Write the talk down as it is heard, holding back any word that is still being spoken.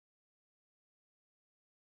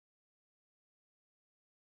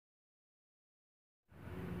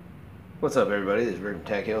What's up, everybody? This is Rick from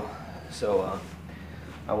TAC-HILL. So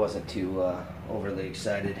I wasn't too overly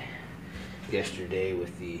excited yesterday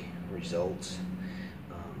with the results.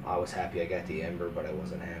 I was happy I got the ember, but I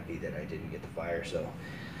wasn't happy that I didn't get the fire. So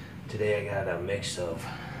today I got a mix of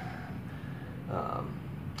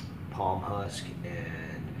palm husk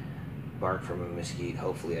and bark from a mesquite.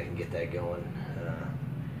 Hopefully I can get that going.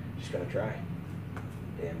 Just gonna try.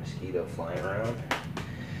 Damn mosquito flying around.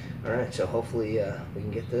 Alright, so hopefully we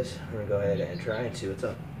can get this. I'm going to go ahead and try and see what's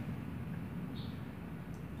up.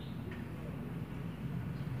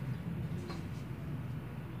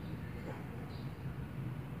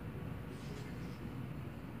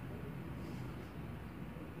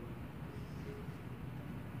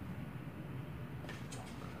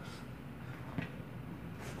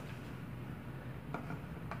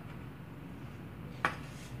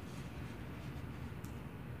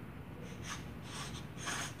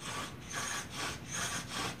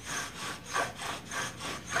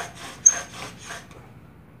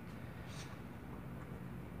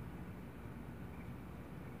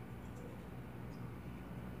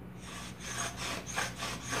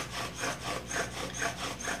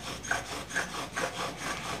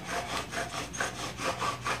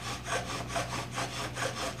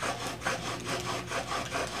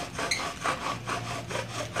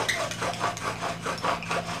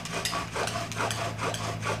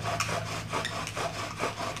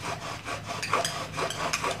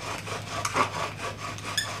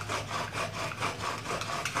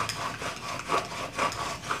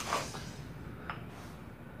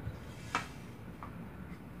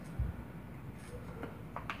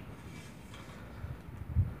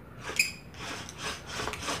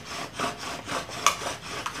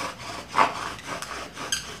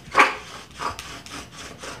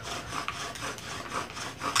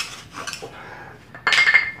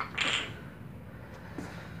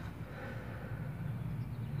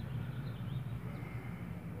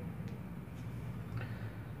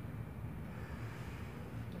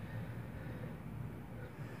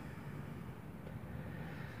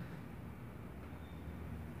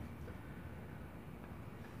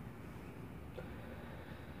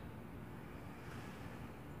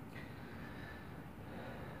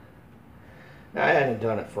 Now, I hadn't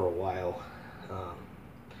done it for a while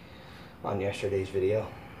on yesterday's video,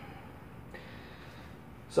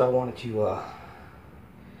 so I wanted to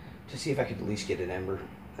see if I could at least get an ember,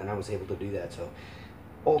 and I was able to do that. So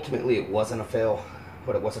ultimately it wasn't a fail,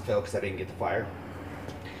 but it was a fail because I didn't get the fire.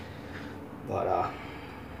 But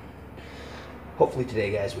hopefully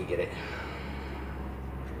today, guys, we get it.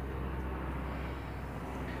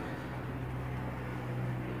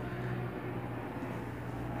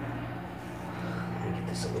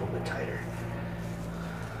 This a little bit tighter.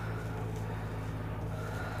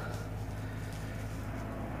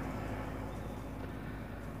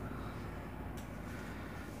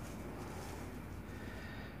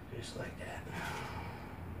 Just like that.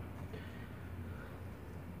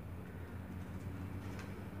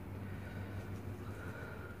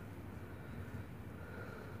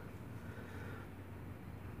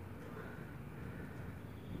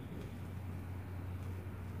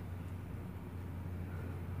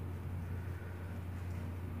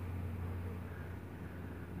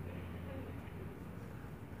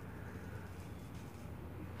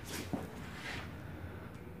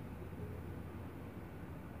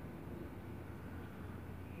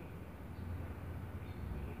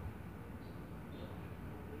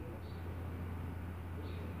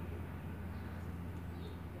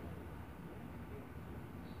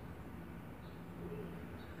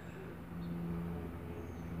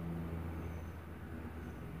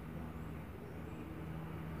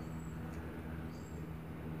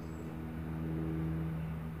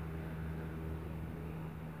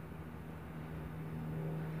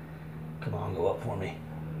 Come on, go up for me.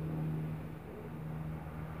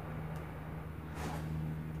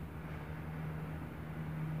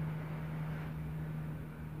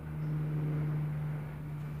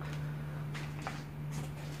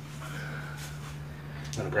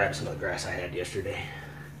 I'm gonna grab some of the grass I had yesterday.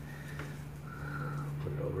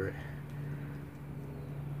 Put it over it.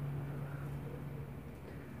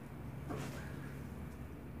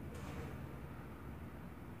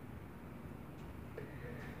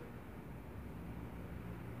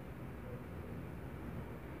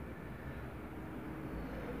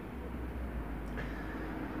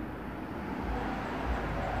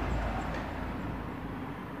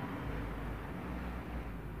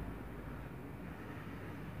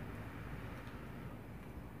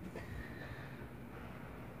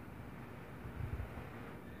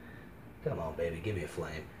 Come on, baby, give me a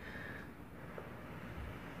flame.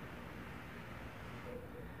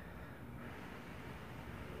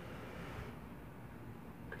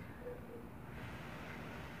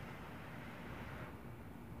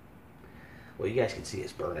 Well, you guys can see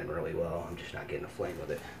it's burning really well. I'm just not getting a flame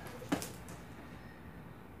with it.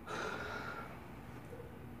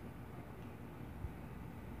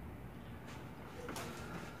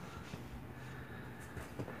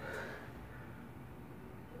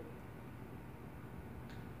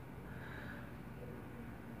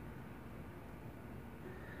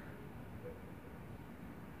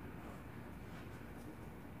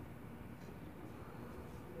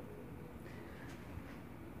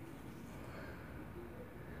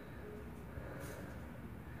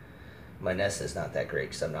 My nest is not that great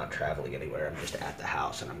because I'm not traveling anywhere. I'm just at the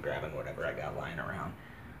house and I'm grabbing whatever I got lying around.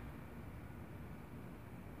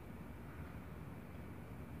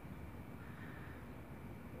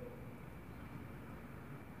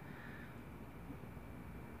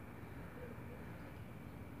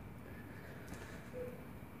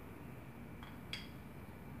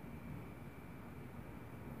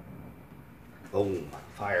 Boom,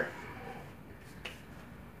 fire.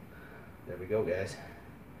 There we go, guys.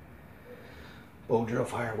 Bow drill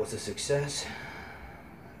fire was a success.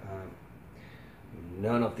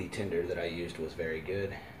 None of the tinder that I used was very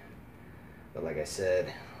good. But like I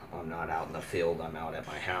said, I'm not out in the field. I'm out at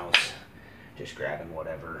my house just grabbing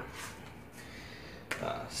whatever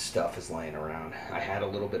stuff is laying around. I had a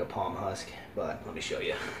little bit of palm husk, but let me show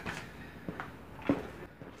you.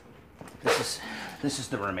 This is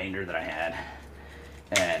the remainder that I had.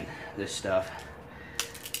 And this stuff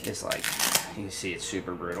is like, you can see it's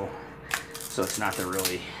super brittle. So it's not the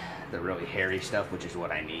really hairy stuff, which is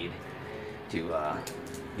what I need to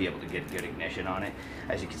be able to get good ignition on it.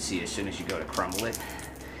 As you can see, as soon as you go to crumble it,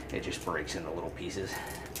 it just breaks into little pieces.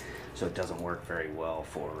 So it doesn't work very well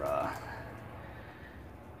for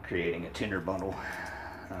creating a tinder bundle.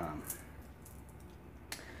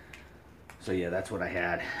 So yeah, that's what I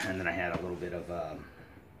had. And then I had a little bit of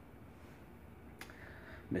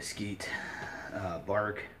mesquite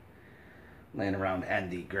bark laying around,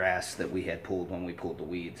 and the grass that we had pulled when we pulled the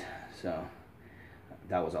weeds. So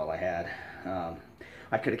that was all I had.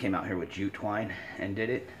 I could have came out here with jute twine and did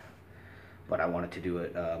it, but I wanted to do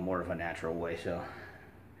it more of a natural way. So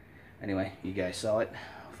anyway, you guys saw it.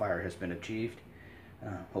 Fire has been achieved.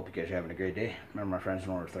 Hope you guys are having a great day. Remember, my friends, in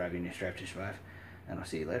order to thrive, you need to strive to survive, and I'll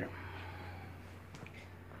see you later.